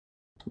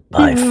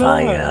By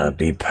fire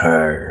be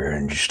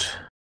purged.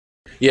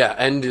 Yeah,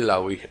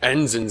 Endilawi.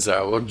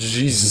 Enzinzao. Oh,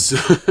 Jesus.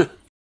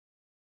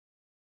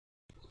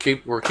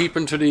 We're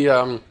keeping to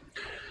the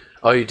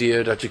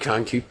idea that you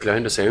can't keep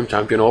playing the same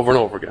champion over and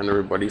over again,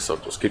 everybody, so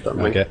just keep that in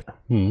mind. Okay.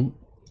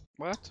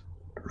 What?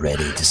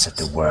 Ready to set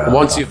the world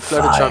Once on you've played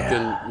a fire.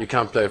 champion, you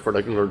can't play for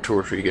like another 2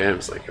 or 3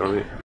 games, like, you know what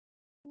I mean?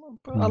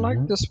 But I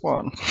like this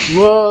one.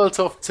 Well,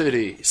 tough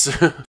titties.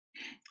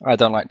 I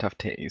don't like tough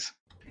titties.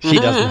 She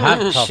doesn't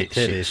have tough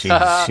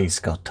titties. She's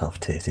got tough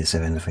titties,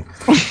 if anything.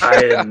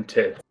 Iron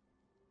tit.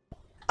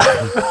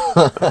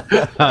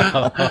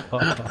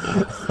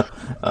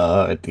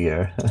 Oh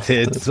dear.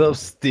 Tits of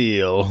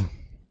steel.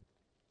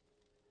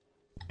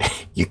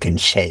 You can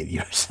shave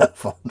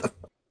yourself on them.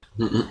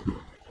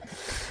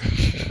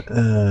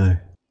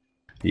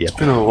 Yep. It's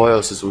been a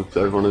while since we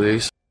played one of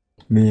these.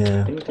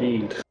 Yeah.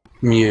 Indeed.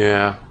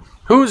 Yeah.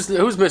 Who's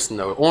missing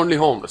now? Only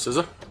Homeless, is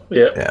it?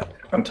 Yeah. Yeah.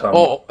 I'm Tom.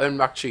 Oh, and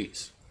Mac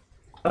Cheese.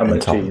 I'm a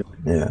And Tom. cheese.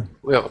 Yeah.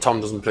 Well, Tom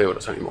doesn't play with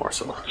us anymore,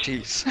 so.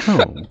 Jeez.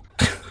 Oh,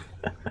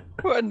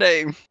 What a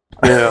name.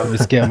 Yeah.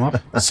 let's get him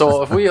up.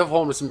 So if we have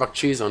Homeless and Mac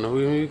Cheese on,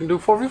 we can do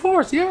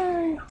 4v4s.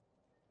 Yay!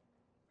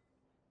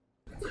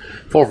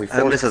 4v4s.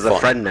 Homeless has a fun.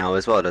 friend now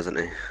as well, doesn't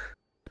he?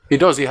 He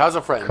does. He has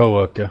a friend.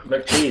 Co-worker.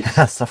 McCheese.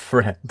 That's a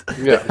friend.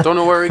 Yeah. Don't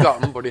know where he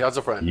got him, but he has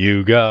a friend.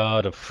 You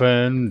got a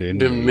friend in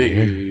In me.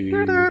 me. You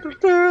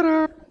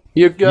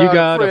You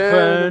got a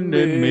friend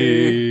in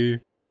me.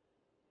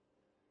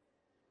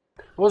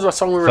 What was that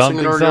song we were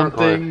singing Something,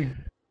 earlier?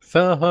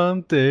 something,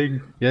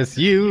 something. Yes,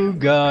 you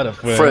got a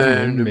friend,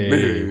 Friend in in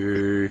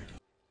me. me.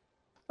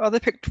 Oh, they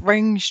picked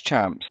range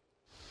champs.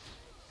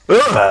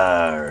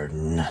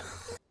 Burn.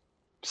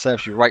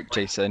 Serves you right,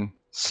 Jason.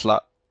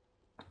 Slut.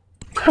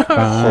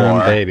 Burn,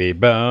 baby,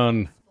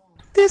 burn.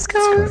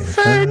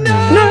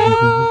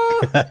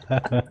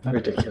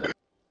 Ridiculous.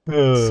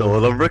 So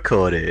all I'm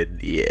recorded.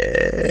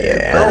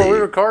 Yeah. Oh,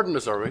 we're recording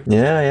this, are we?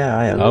 Yeah,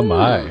 I am. Oh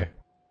my.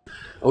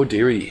 Oh,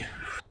 dearie.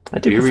 I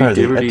do Deary, prefer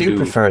deary I do do.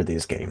 prefer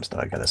these games, though,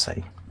 I gotta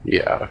say.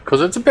 Yeah,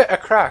 because it's a bit of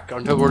crack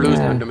until we're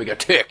losing Yeah. and then we get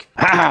tick.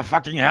 Ah,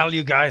 fucking hell,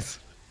 you guys.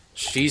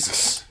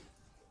 Jesus.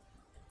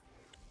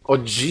 Oh,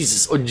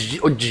 Jesus. Oh,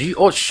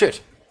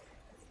 shit.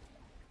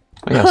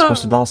 Oh, yeah, I'm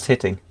supposed to last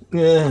hitting.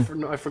 Yeah.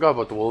 I forgot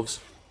about the wolves.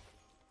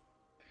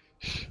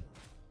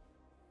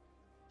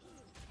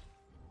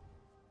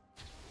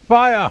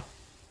 Fire!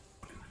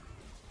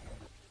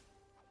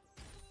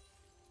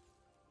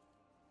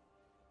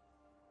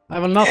 I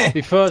will not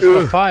be first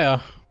for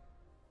fire.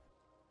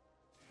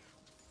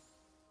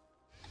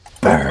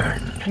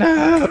 Burn.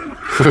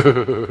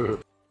 No!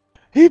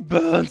 He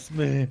burns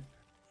me.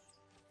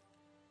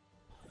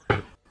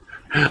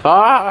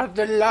 Ah,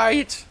 the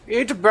light.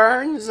 It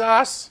burns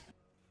us.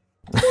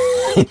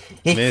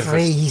 It Misses.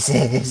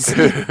 freezes.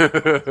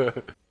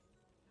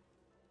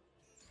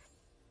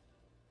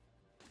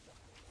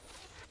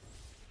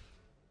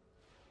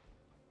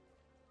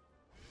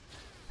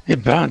 He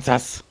burns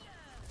us.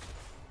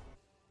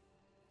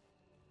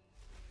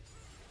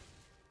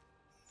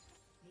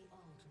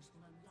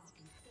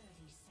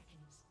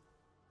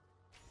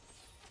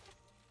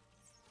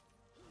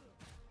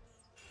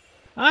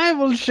 I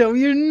will show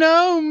you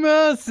no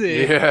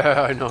mercy.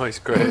 Yeah, I know. He's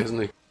great,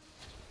 isn't he?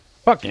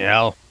 Fucking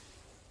hell.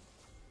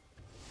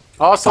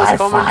 Arsenal's By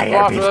coming.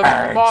 fire be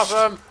Bottom.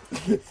 Bottom.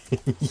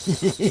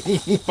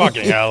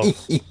 Fucking hell.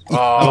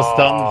 Oh, was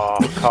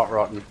stunned. Caught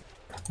rotten.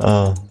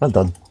 Oh, well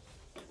done.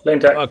 Lane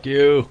tech. Fuck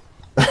you.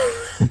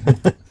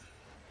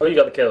 Oh, you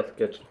got the kill.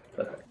 Good.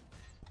 Perfect.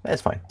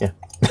 That's fine, yeah.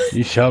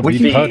 You shall Would be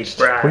you- touched.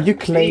 Brand. Were you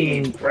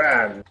claiming- Feed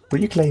brand. Were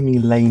you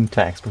claiming lane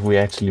tax before we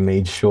actually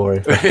made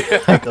sure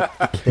I got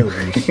the kill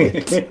and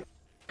shit?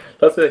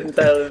 That's the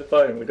entire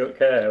fine. We don't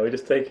care. We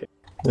just take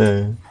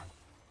it.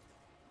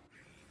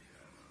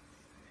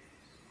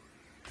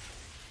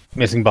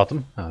 Missing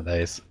bottom. Oh,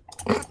 there is.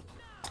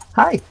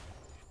 Hi!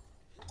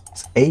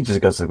 It's ages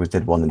ago since we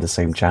did one in the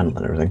same channel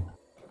and everything.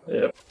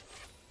 Yep.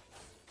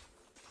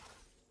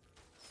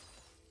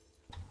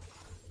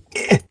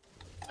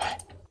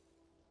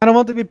 I don't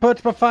want to be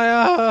put by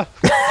fire.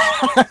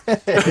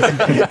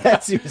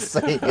 As you were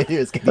saying it, he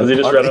was getting Has he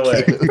just run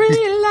away?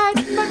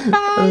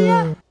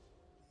 barbecued.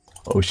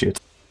 Oh shit.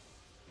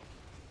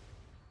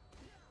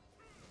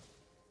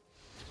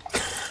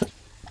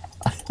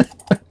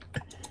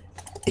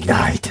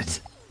 Ignited.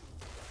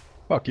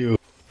 Fuck you.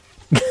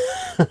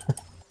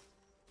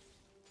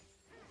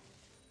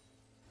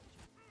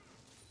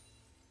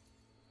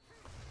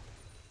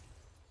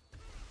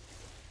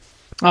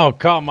 Oh,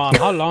 come on.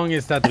 How long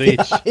is that reach?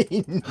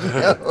 I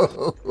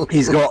know.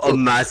 He's got a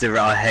massive.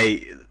 I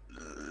hate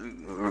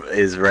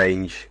his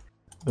range.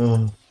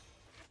 Oh.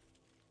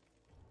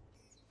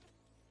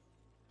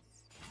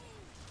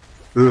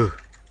 Ugh.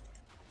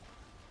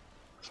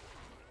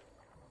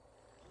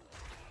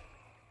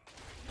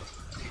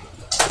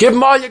 Give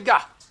him all you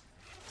got.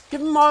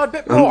 Give him all a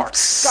bit more. God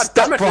Stuck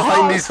damn it,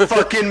 behind he's these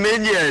fucking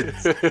minions.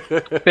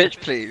 Bitch,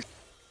 please.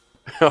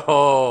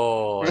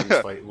 Oh, I'm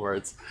just fighting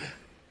words.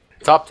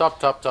 Top.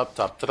 What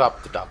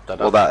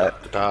about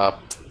it?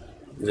 Top.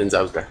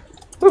 Zinzau's there.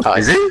 Hi.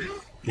 Is he?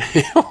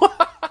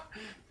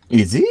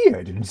 Is he?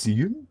 I didn't see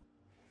him.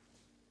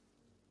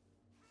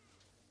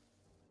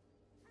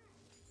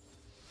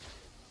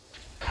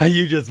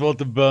 You just want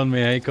to burn me,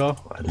 Eiko?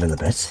 A little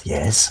bit,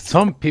 yes.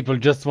 Some people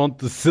just want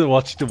to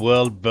watch the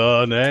world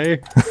burn, eh?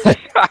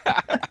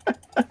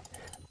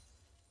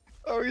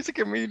 Oh, he's a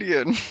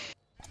comedian.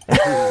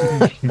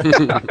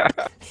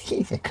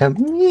 He's a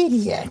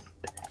comedian.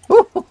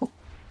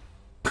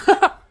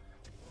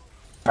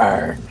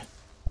 Burn.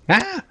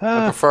 Ah,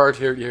 I prefer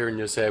to hearing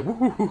you say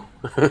woo,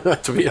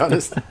 to be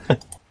honest.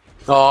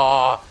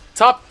 Oh,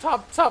 top.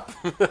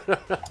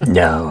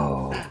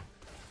 No.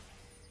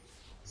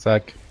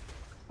 Suck.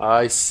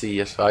 I see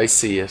it.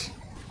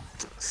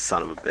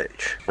 Son of a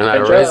bitch. And I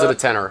Good raise it job. a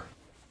tenner.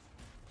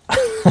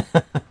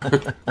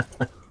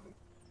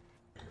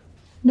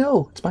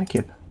 No, it's my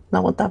cube. No,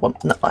 I want that one.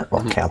 No,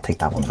 okay, I'll take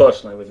that one.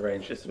 Unfortunately, with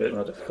range, it's a bit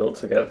more difficult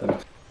to get them.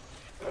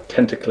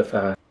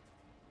 Tentaclify.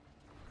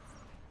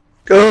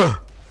 Ugh.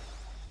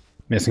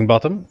 Missing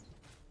bottom.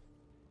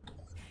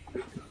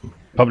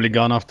 Probably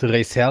gone off to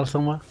raise hell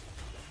somewhere.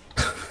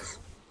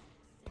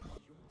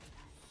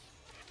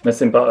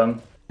 Missing bottom.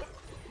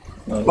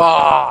 No.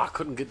 Ah,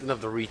 couldn't get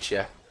enough to reach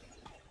yet.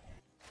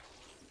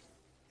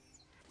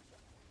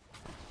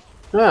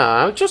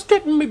 Ah, I'm just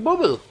getting me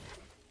bubble.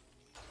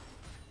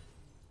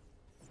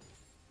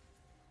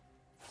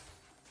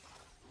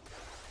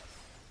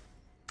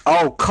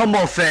 Oh, come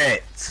off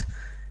it!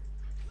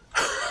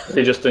 Has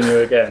he just done you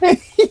again?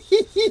 Endless.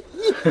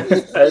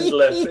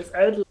 It's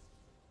endless.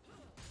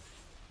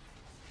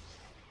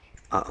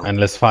 Uh-oh.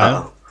 Endless fire.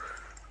 Uh-oh.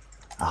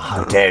 Oh,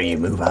 how dare you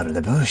move out of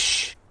the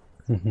bush?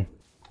 You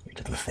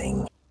little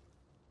thing.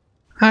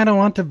 I don't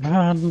want to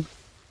burn.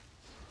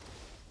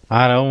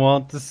 I don't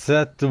want to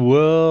set the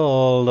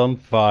world on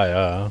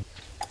fire.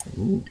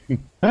 Yeah,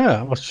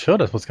 I was sure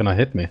that was gonna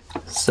hit me.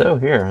 So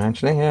here,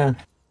 actually, yeah.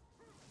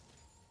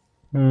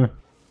 Hmm.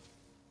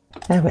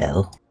 Oh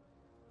well.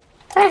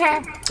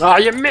 Ah,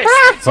 you missed.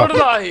 So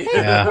did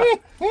I.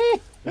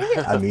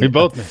 Yeah, I mean, we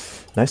both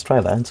missed. nice try,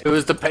 Lance. It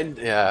was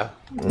yeah,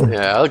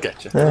 I'll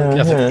get you.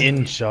 Just an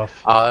inch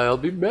off. I'll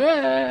be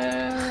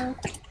back.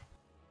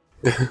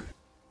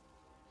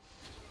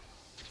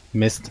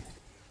 Missed.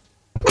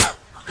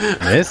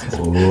 Missed?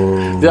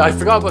 Yeah, I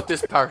forgot about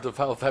this part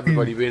of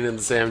everybody being in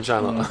the same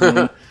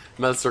channel.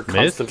 Meltzer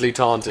constantly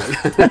taunting.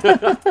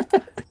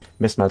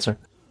 Miss Meltzer.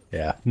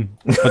 Yeah.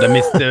 But I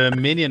missed the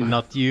minion,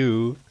 not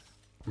you.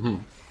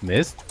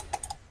 Missed?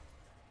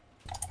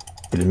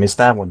 Didn't miss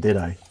that one, did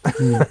I?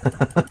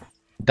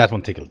 That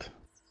one tickled.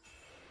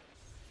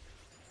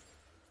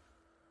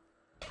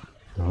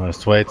 Oh,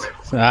 just wait.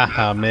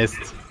 Ah,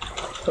 missed.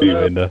 You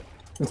Linda.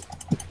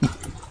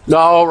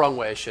 No, wrong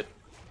way, shit.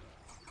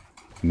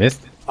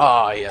 Missed?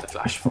 Oh, he had a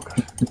flash. Fuck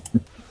it.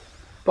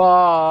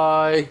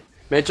 Bye.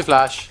 Made your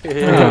flash. Oh,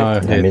 I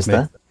hit missed me.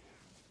 that.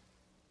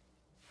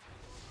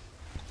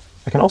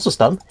 I can also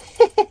stun.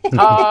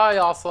 Hi,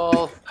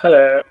 Ossel.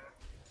 Hello.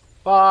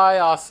 Bye,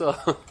 Ossel.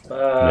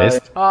 Bye.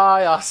 Missed?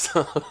 Hi,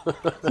 Ossel.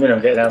 I mean,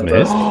 I'm getting out of the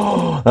Missed?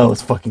 bus. That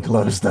was fucking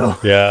close, though.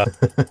 Yeah.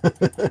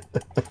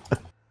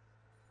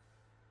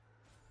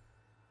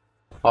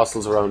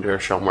 Ossel's around here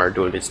somewhere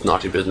doing its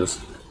naughty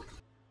business.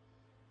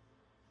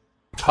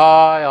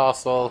 Hi,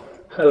 Ossel.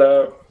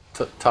 Hello.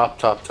 Top.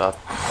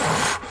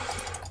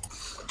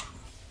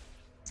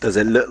 Does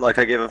it look like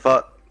I give a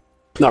fuck?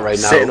 Not right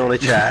now. Sitting on a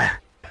chair.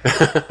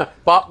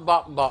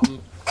 Bottom.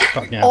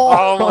 Fuck yeah.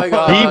 Oh my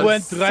god. He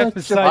went right such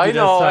beside I you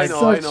know, that I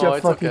side. know, I Such know. a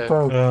It's fucking okay.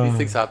 poke. These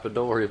things happen.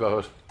 Don't worry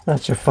about it.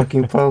 That's your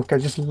fucking poke. I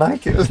just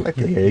like it. It's like,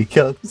 here he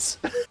comes.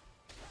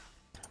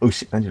 Oh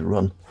shit, I need to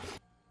run.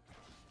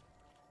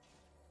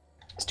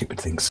 Stupid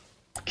things.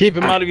 Keep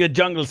him out of your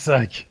jungle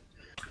sack.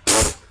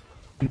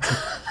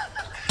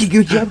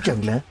 Good job,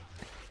 jungler.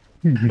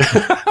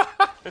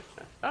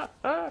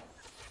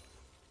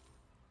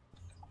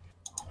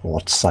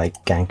 What side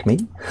gank me?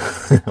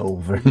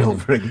 Over and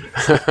over again.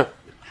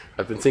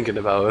 I've been thinking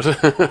about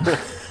it.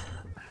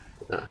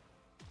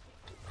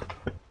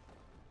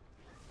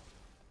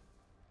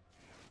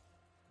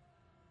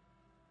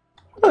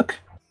 Look.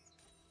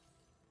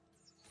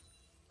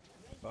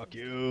 Fuck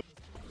you.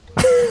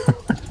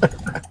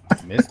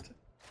 Missed?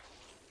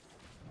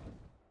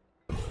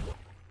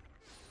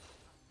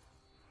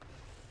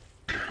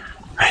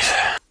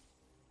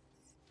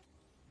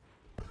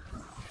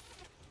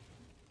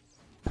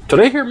 Did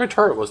I hear my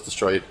turret was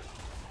destroyed?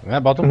 Yeah,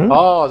 bottom.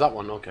 Oh, that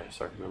one. Okay,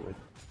 sorry. No, wait.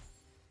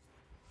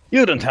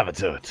 You don't have a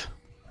turret.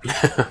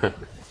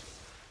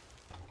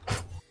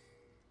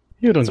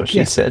 You don't what she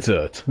get said.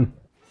 a turret.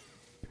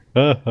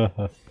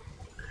 What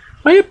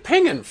are you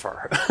pinging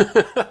for?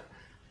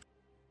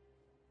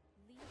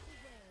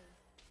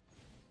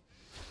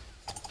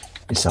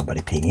 Is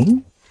somebody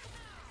pinging?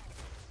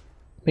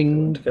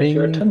 Ping, To get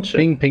your ping, attention.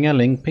 ping,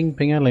 ping-a-ling, ping,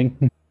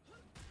 ping-a-ling.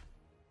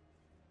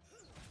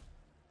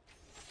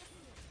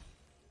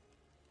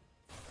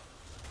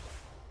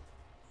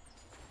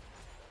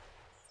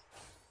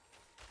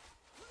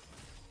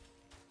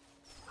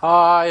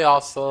 Hi,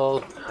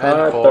 Ossel. Hi,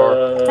 And 4.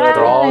 bud.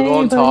 They're all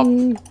going top.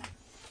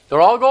 They're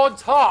all going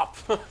top.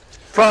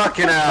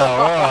 Fucking hell!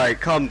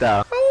 Alright, calm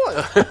down.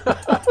 By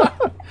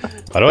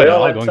the way, they're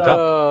all going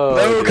top.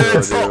 They're all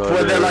going top when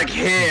dear. they're like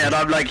here, and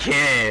I'm like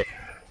here.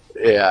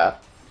 Yeah.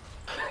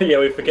 Yeah,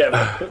 we forget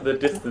about the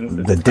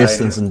distance. The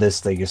distance in this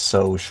thing is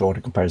so short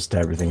in comparison to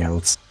everything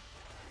else.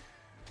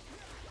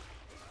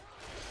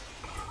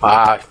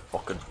 Ah,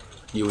 fucking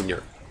you and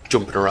your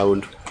jumping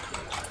around.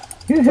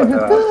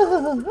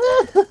 Oh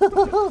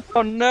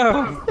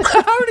no!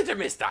 How did you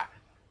miss that?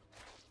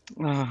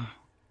 Ah,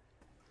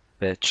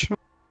 bitch.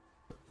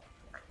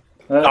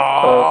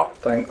 Oh,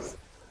 thanks.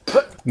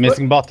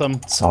 Missing bottom.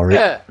 Sorry.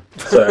 Yeah.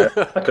 Sorry,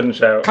 I couldn't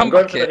shout. Come I'm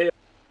going back for the here. heal.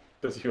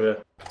 Because we were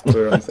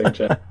on the same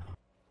chair.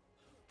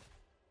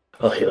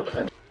 I'll heal up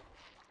eventually.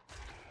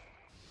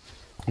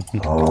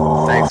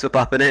 Oh, Thanks for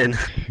popping in.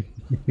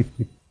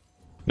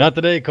 Not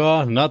today,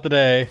 Car. Not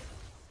today.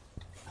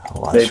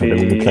 I should have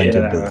Maybe, been playing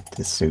yeah.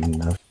 this soon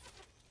enough.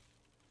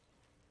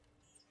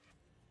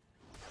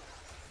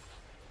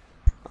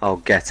 Oh,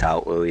 get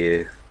out, will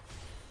you?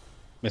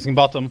 Missing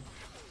bottom.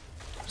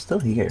 I'm still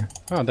here.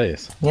 Oh, there he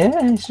is. Yeah,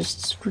 it's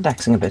just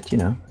relaxing a bit, you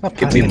know. Stop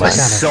Give passing me it my back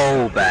at him.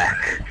 soul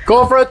back.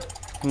 Go for it.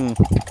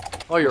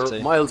 Oh, you're Let's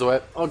see. miles away.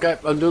 Okay,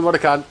 I'm doing what I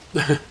can.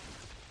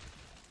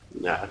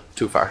 Nah,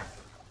 too far.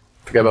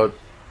 Forget about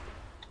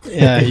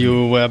Yeah,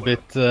 you were a bit.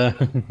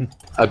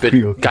 a bit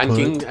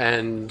ganking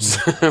and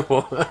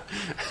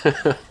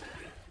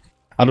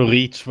Out of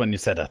reach when you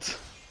said that.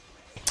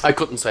 I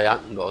couldn't say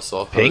anything though,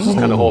 so I Ping? was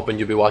kind of hoping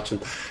you'd be watching.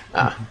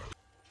 Ah,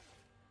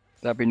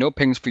 There'll be no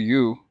pings for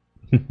you.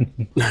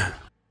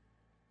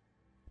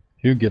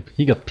 He got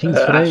pings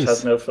for Ash days.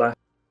 has no flash.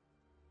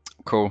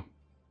 Cool.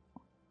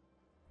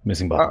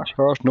 Missing bottom. Ash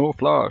has no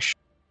flash.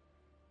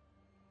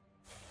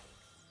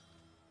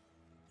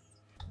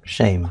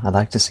 Shame. I'd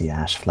like to see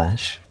Ash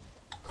flash.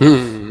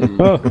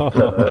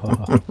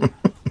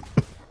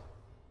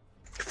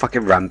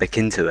 Fucking ran back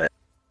into it.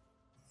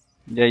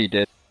 Yeah, you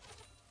did.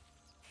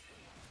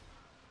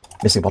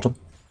 Missing bottom.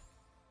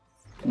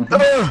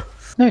 No,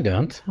 you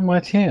don't. I'm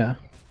right here.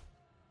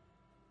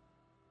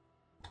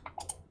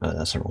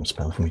 That's the wrong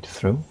spell for me to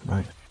throw.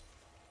 Right.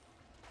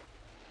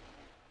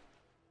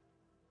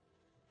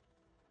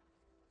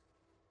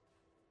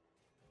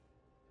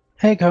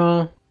 Hey,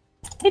 Car.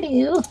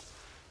 Hello.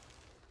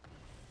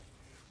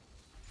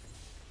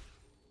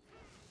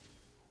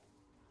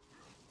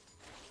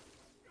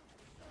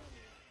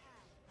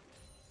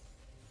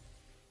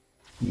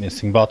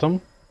 Missing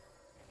bottom.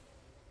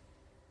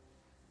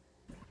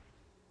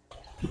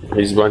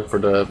 he's went for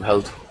the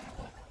health.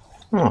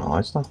 Oh,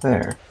 it's not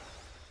there.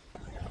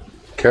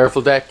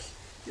 Careful, deck.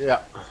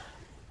 Yeah.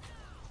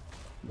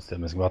 Still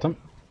missing bottom.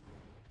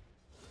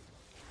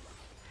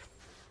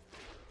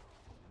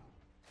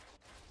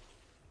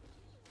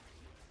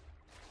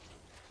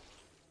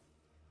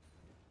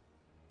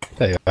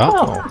 There you are.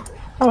 Oh,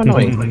 how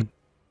annoying.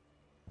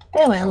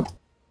 Oh well.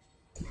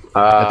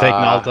 I take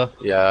an altar.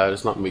 Yeah,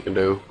 there's nothing we can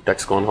do.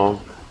 Deck's going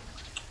home.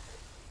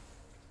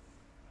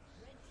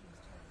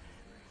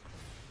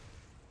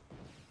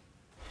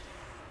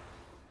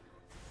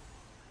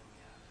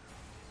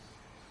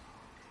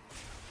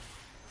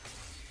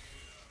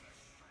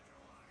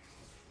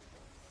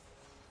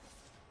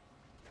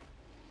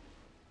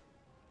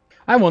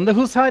 I wonder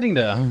who's hiding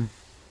there.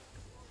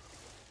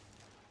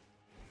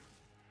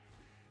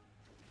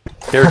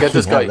 Here, get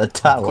this guy. Yeah, the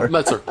tower.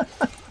 Meltzer.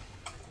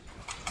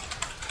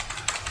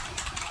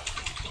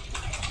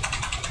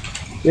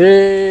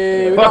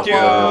 Yay! We Fuck got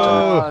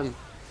you! one.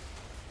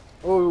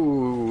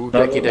 Oh,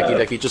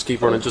 Decky. Just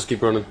keep running. Just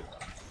keep running.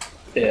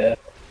 Yeah.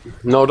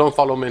 No, don't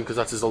follow him in because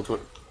that's his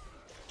ultimate.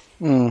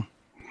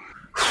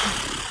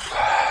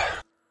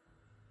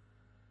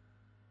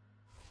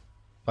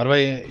 By the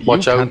way,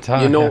 Watch you out. can't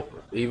tell. You know,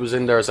 he was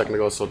in there a second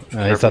ago, so.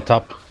 He's at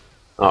top.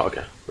 Oh,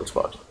 okay. That's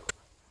bad.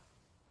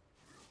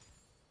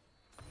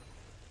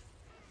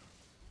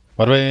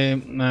 By the way,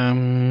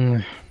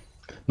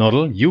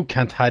 Nodal, you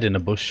can't hide in a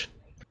bush.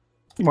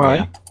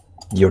 Why?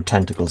 Your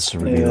tentacles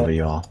reveal where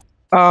you are.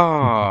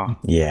 Ah.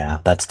 Yeah,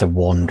 that's the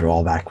one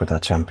drawback with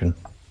that champion.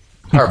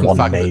 Apart from the One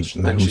fact mage,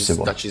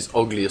 that she's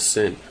ugly as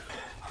sin.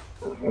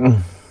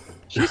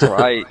 She's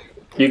alright.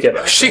 You get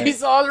it.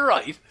 She's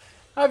alright.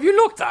 Have you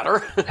looked at her?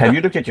 Have you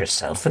looked at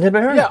yourself in the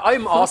mirror? Yeah,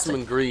 I'm awesome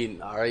and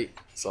green, alright?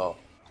 So,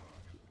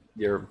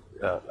 your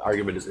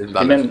argument is He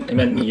invalid.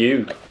 meant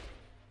you.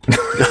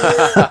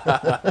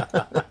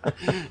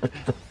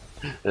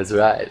 That's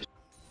right.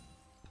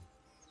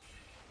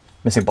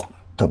 Missing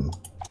bottom.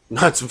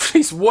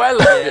 He's well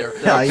here.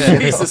 Yeah,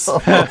 Jesus.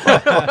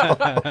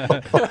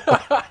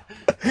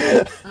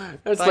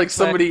 It's like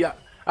somebody,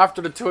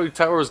 after the two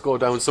towers go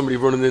down, somebody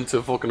running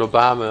into fucking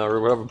Obama or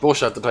whatever,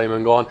 Bush at the time,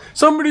 and going,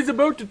 somebody's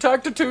about to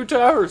attack the two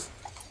towers.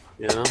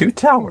 You know? Two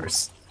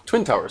towers.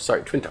 Twin towers,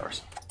 sorry, twin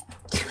towers.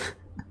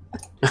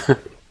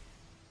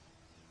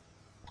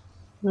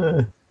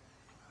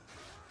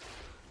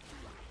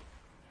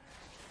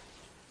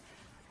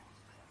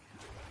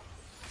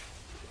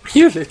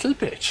 You little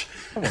bitch.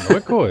 Where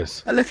it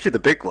goes? I left you the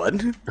big 'Big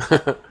 'One.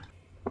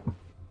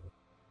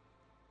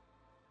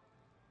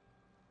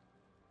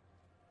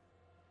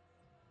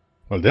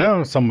 Well,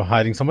 they're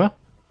hiding somewhere.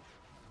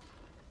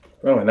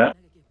 Wrong with that.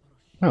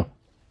 Oh.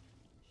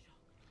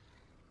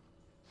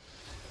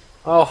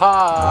 Oh,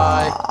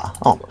 hi!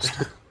 Almost.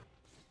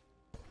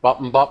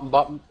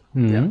 Bottom.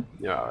 Hmm.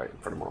 Yeah, alright,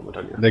 for the moment,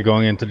 anyway. They're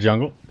going into the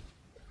jungle.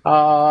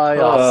 Hi,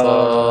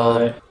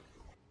 awesome.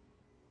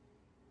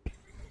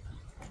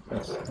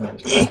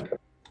 That's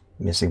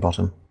Missing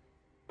bottom.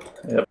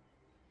 Yep.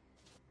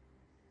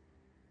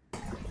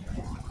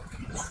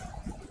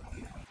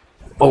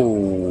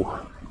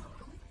 Oh.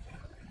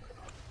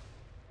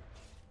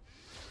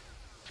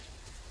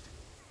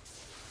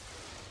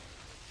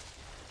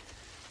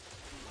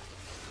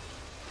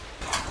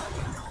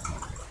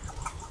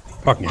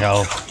 Fucking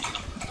hell.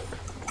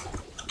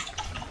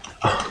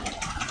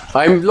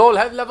 I'm low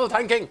level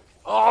tanking.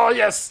 Oh,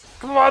 yes.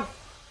 Come on.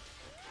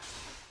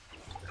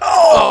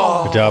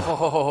 Good job.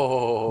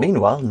 Oh.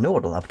 Meanwhile,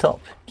 Nordal up top.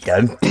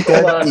 on,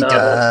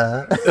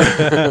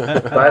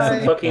 Buy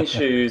some fucking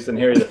shoes and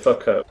hurry the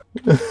fuck up.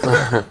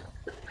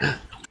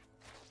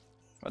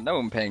 Well, no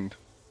one pinged.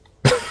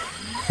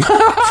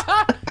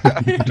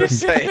 Just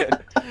saying.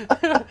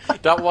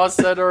 That was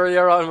said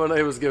earlier on when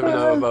I was giving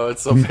out about it,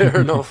 so fair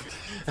enough.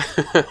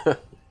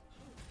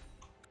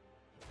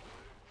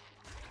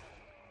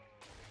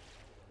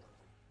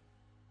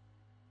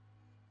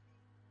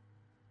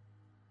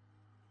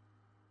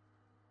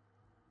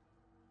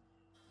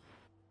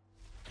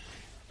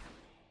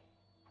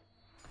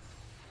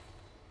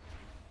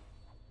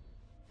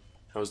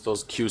 How's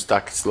those Q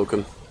stacks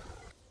looking?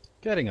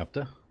 Getting up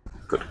there.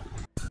 Good.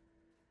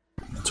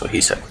 That's what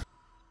he said.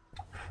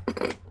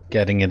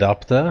 Getting it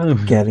up there.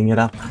 Getting it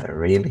up.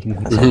 Really?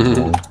 That's not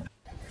wrong.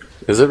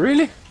 Is it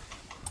really?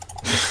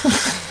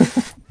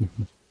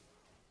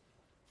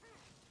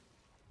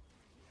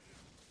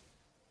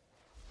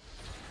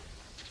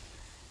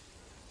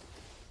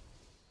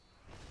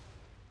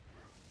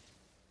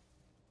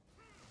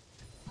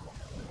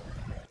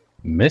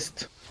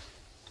 Missed.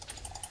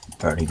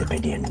 Burning the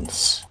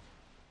minions.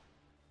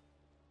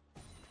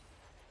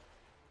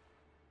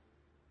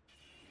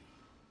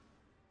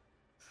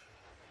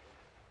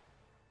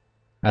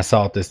 I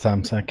saw it this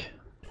time, Zach.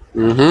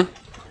 Mm-hmm.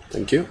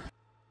 Thank you.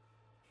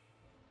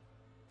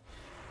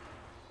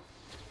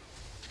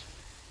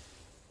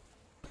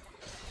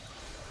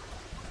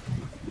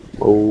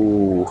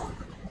 Oh.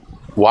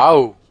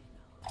 Wow.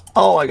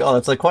 Oh my god,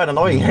 it's like quite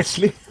annoying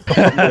actually.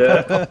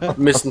 Yeah.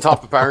 Missing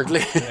top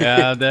apparently.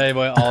 Yeah, they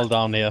were all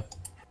down here.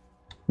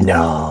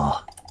 No.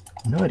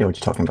 No idea what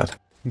you're talking about.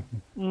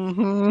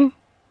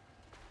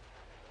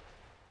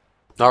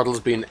 Nardle's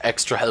being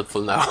extra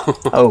helpful now.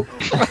 Oh.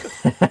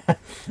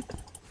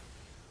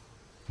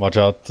 Watch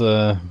out,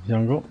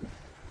 Yango.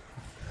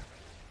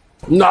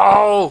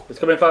 No! It's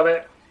coming for me.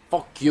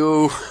 Fuck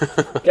you.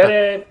 Get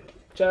it!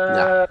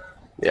 Ja.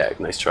 Yeah,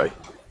 nice try.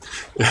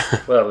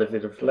 Well, if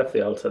they'd have left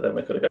the altar, then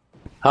we could have got.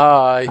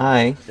 Hi. Hi.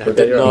 I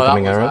didn't know that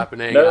Coming was around?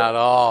 happening No. at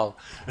all.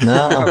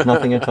 No,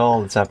 nothing at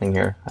all that's happening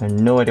here. I have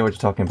no idea what you're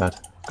talking about.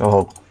 Go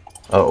home.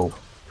 Uh-oh.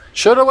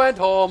 Shoulda went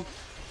home.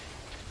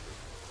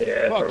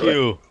 Yeah. Fuck probably.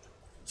 you.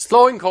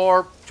 Slowing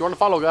core. Do you want to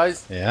follow,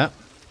 guys? Yeah.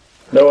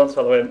 No one's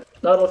following.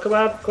 No, no, come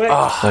on, quick.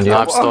 Stunned you.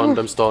 I'm stunned.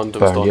 I'm stunned. I'm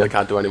Burned stunned. you. I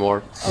can't do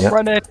anymore. Yep.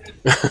 Run it.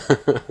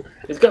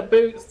 He's got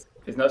boots.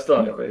 He's not still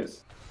on got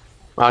boots.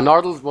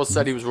 Nardle was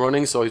said he was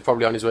running, so he's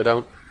probably on his way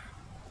down.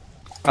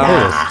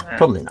 Nah,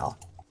 probably not.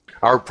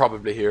 Or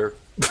probably here.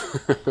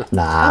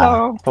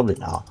 Nah, probably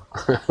not.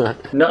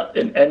 Not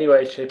in any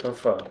way, shape, or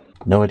form.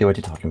 No idea what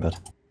you're talking about.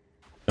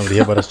 Nobody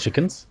here but us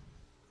chickens.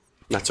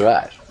 That's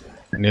right.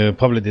 And you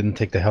probably didn't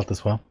take the health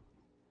as well.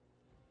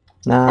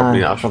 Nah,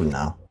 Probably not. Probably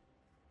not.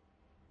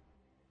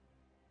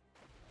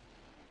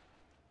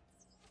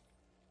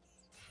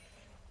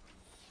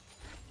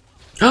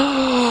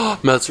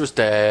 Meltzer's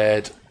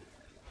dead.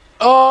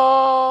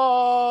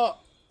 Oh!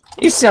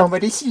 Is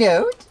somebody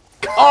slowed?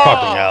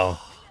 Fucking hell.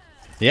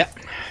 Yeah.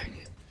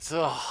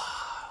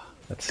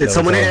 That's Did slow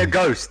someone as hit a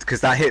hell. ghost?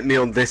 Because that hit me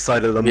on this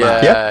side of the Yeah,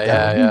 map.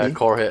 yeah.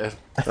 Core hit it.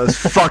 That was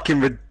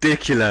fucking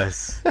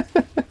ridiculous.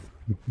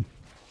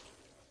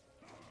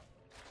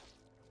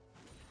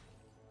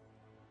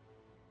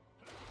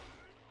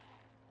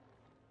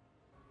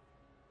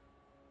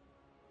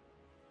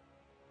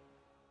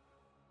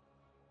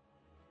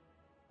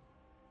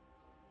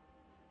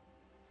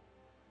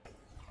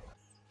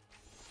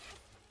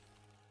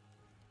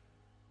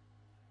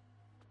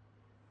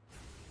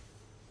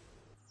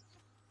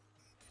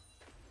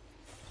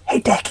 Hey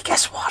Dick,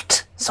 guess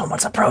what?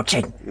 Someone's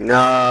approaching.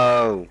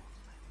 No.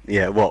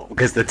 Yeah, what?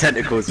 Because the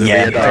tentacles are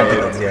Yeah,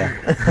 weird.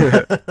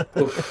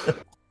 yeah.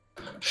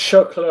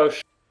 So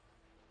close.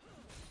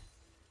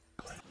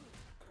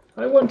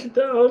 I wanted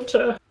the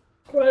altar.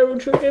 Why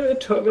won't you give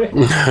it to me?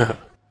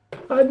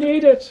 I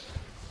need it.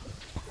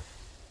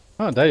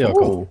 Oh, there you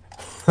go. Ooh.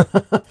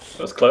 That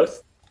was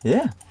close.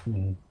 Yeah.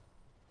 I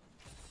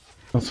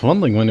was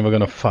wondering when you were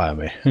gonna fire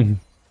me.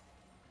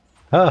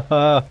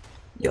 Haha.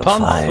 You're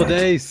Puns for fired.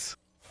 days.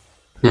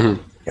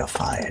 You're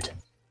fired.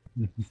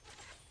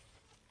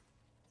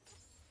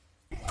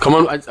 Come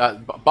on,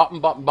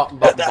 bottom.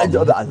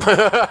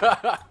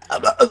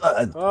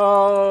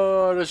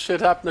 Oh, there's shit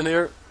happening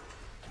here.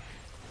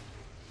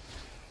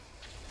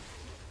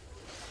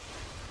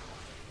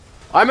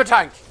 I'm a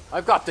tank.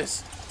 I've got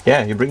this.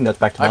 Yeah, you bring that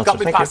back to I've monster. got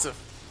me Thank you. passive.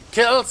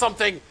 Kill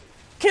something.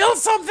 Kill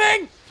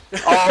something.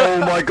 Oh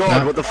my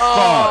god, what the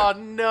Oh fuck?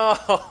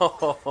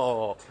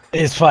 no.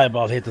 His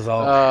fireball hit us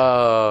all.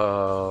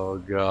 Oh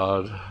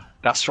god.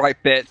 That's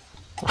right, bit.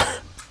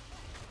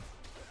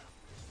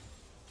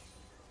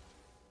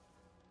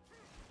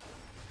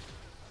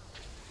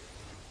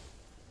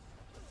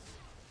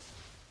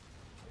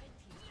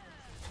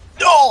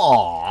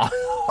 Oh!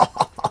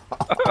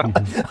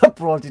 I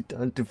brought it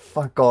down to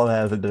fuck all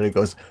health and then it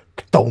goes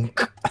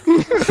donk.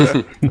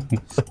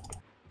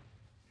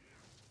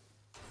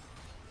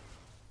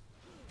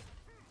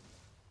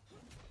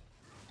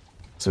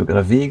 So we've got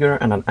a Vigor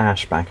and an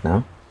Ash back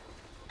now.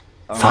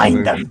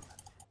 Find them!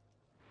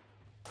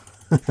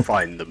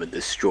 Find them and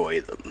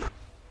destroy them.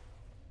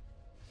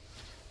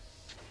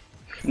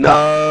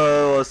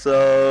 No,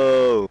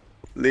 so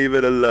leave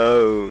it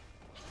alone.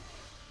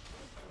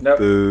 Nope.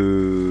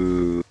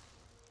 Boo.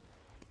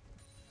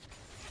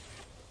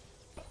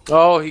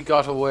 Oh, he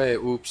got away.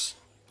 Oops.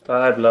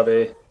 Bye,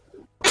 Blobby.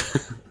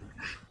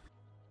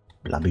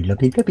 Blubby,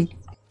 blubby, blubby.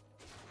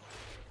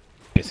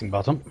 Facing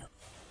bottom.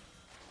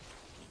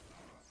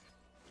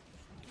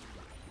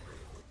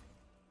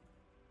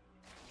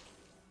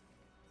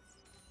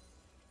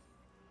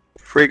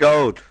 Free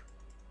gold.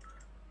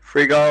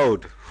 Free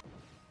gold.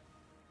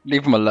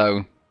 Leave him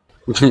alone.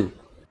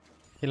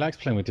 He likes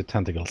playing with the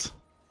tentacles.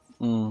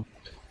 Mm.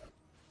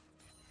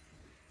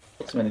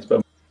 What's in his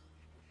bum?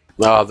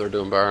 Ah, they're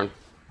doing Baron.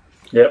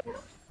 Yep.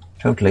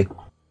 Totally.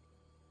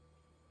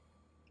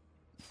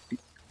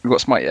 We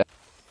got smite yet.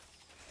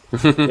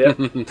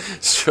 Yep.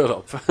 Shut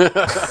up.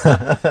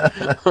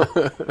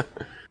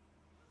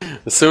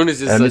 As soon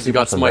as you said Missy you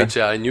got Bottom smite,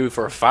 yeah, I knew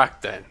for a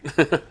fact then.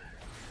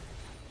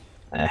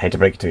 I hate to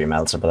break it to you,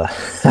 Meltzer, but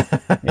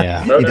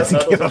Yeah. No, He no,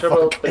 doesn't no, give a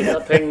trouble. fuck. He's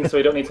not pinged, so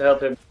we don't need to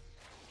help him.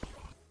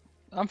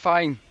 I'm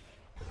fine.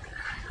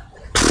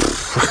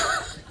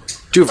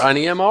 Do you have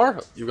any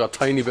MR? You've got a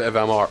tiny bit of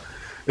MR.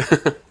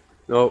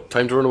 No,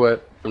 time to run away.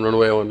 And run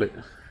away only.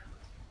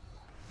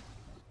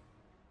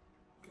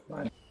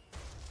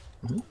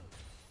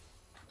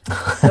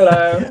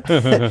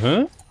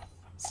 Hello.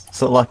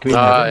 so like we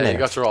Ah, never you met.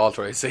 got your alt,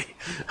 Tracy.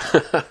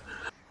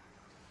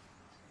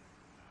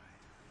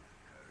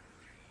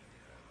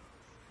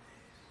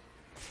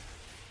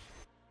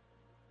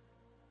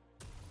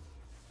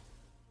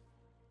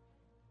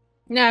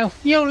 No,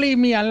 you leave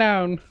me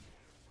alone.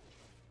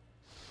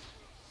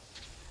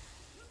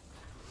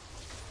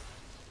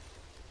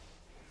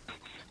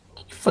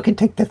 You fucking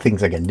take the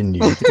things again, didn't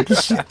you? You little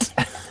shit.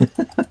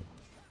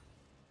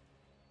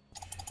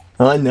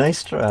 Oh,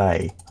 nice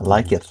try. I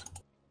like it.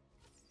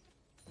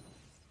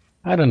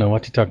 I don't know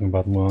what you're talking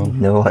about,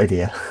 Mom. No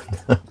idea.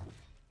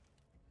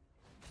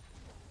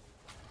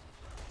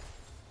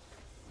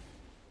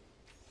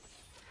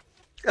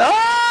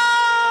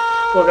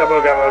 Booga,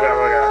 booga, booga,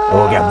 booga.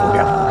 Booga,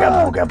 booga, booga,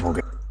 booga,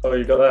 booga. Oh,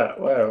 you got that?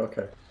 Wow,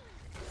 okay.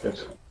 Good.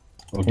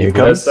 Here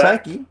comes Where's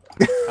that? Saki.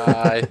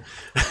 Hi.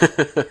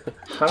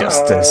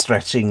 Just Hi.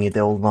 stretching the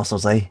old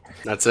muscles, eh?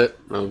 That's it.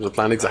 That was the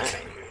plan exactly.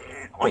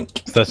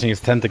 Oink. Stretching his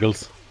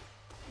tentacles.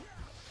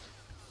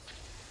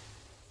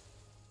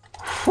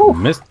 Whew.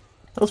 Missed.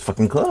 That was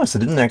fucking close. I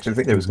didn't actually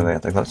think it was going to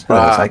get that close. Hello,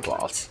 Ah, Saki.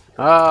 balls.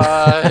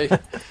 Hi.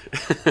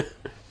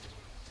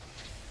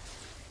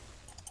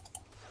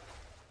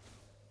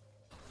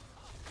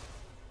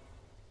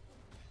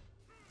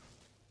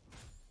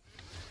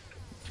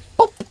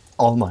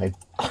 All mine.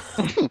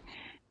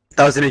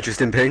 That was an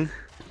interesting ping.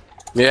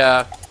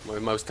 Yeah, my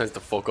mouse tends to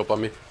fuck up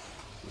on me.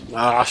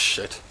 Ah,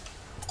 shit.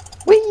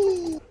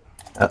 Whee!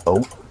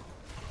 Uh-oh.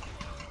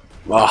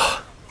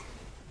 Ah.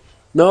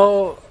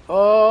 No.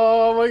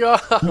 Oh my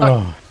god.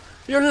 Oh,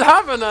 You're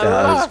having a That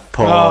was laugh.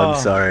 pawn, Oh.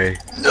 sorry.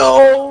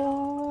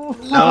 No!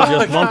 he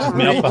just launched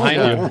me up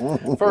behind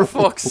you. For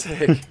fuck's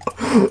sake.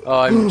 Oh,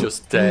 I'm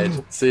just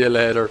dead. See you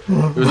later.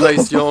 It was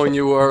nice showing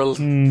you, world.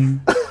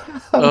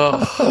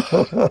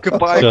 Oh,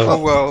 Goodbye, Just-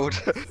 cruel world.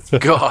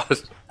 God.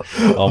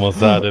 Almost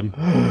had him.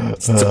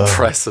 It's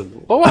depressing.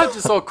 What had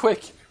you so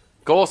quick?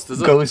 Ghost,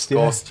 is it? Ghost, yeah.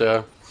 Ghost,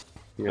 yeah.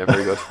 Yeah,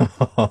 very good.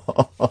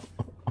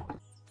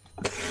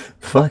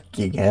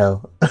 Fucking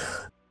hell.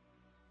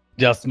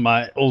 Just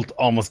my ult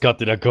almost got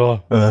to the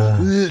core.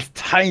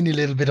 Tiny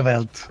little bit of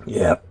health.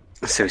 Yep.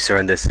 So we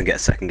surrender this and get a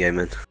second game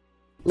in.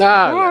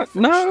 Nah, What? it's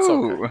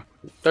No. okay.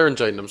 They're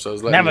enjoying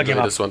themselves. Let Never them give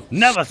enjoy up. this one.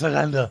 Never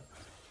surrender.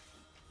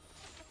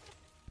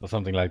 Or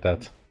something like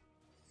that.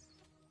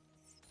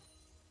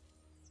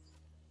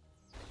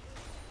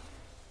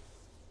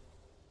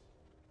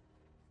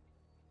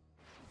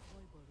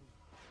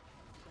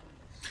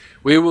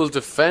 We will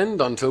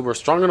defend until we're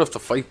strong enough to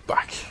fight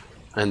back.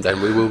 And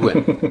then we will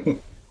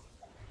win.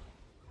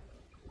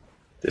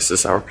 This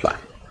is our plan.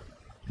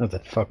 Not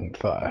that fucking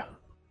fire.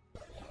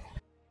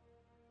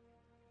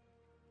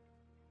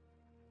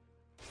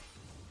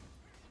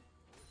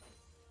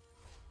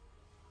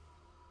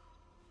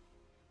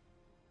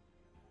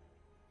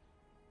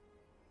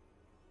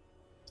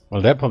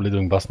 Well, they're probably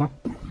doing boss now.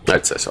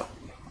 I'd say so.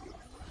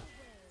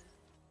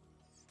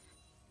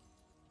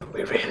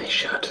 We really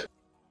should.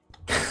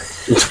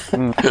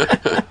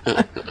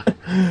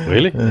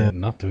 Really? They're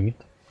not doing it.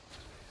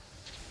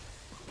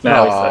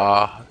 No, it's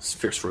like, It's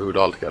fierce rude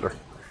altogether.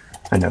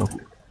 I know.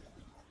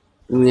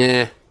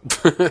 Yeah.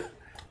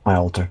 My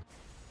altar.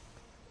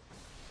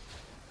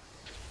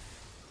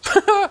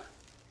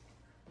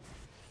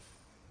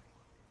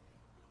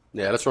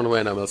 Yeah, let's run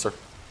away now, Meltzer.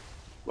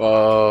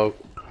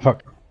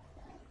 Fuck.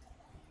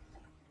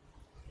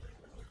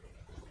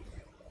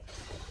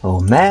 Oh,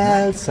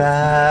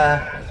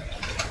 Melsa.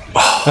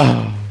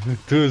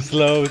 Too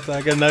slow,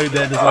 Saga. Now you're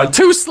dead as well.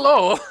 Too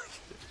slow!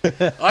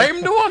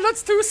 I'm the one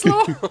that's too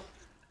slow!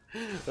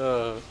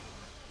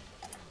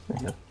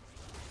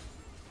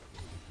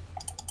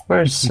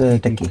 Where's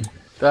Dicky?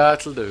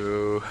 That'll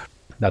do.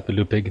 That will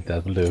do, pig.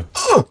 That will do.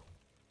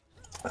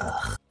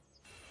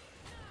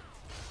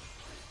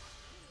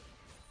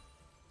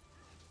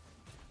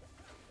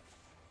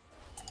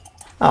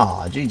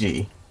 Ah,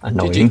 GG.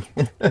 Annoying.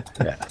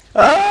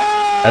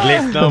 At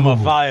least no more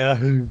fire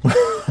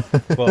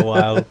for a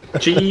while.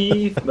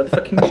 G,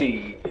 motherfucking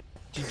G.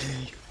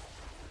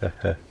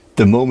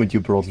 The moment you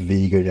brought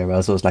Vega there, I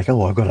was like,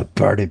 oh, I'm gonna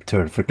burn him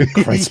to a freaking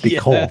crispy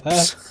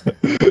corpse.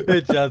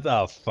 It's just,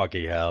 oh,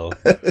 fucking hell.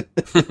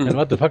 And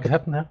what the fuck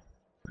happened now?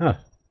 Ah,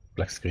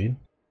 black screen.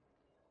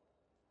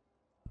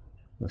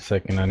 A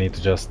second, I need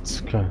to just...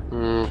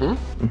 Mm-hmm.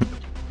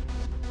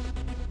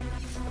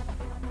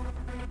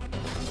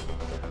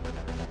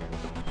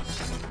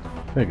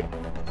 There you go.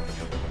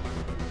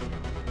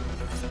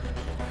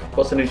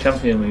 What's the new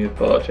champion you've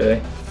bought,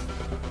 Jay?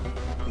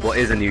 What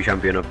is a new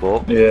champion I've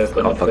bought? Yeah,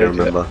 but I not can't fucking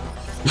played yet. remember.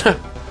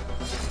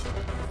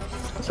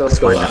 So I'll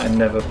go that I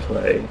never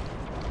play.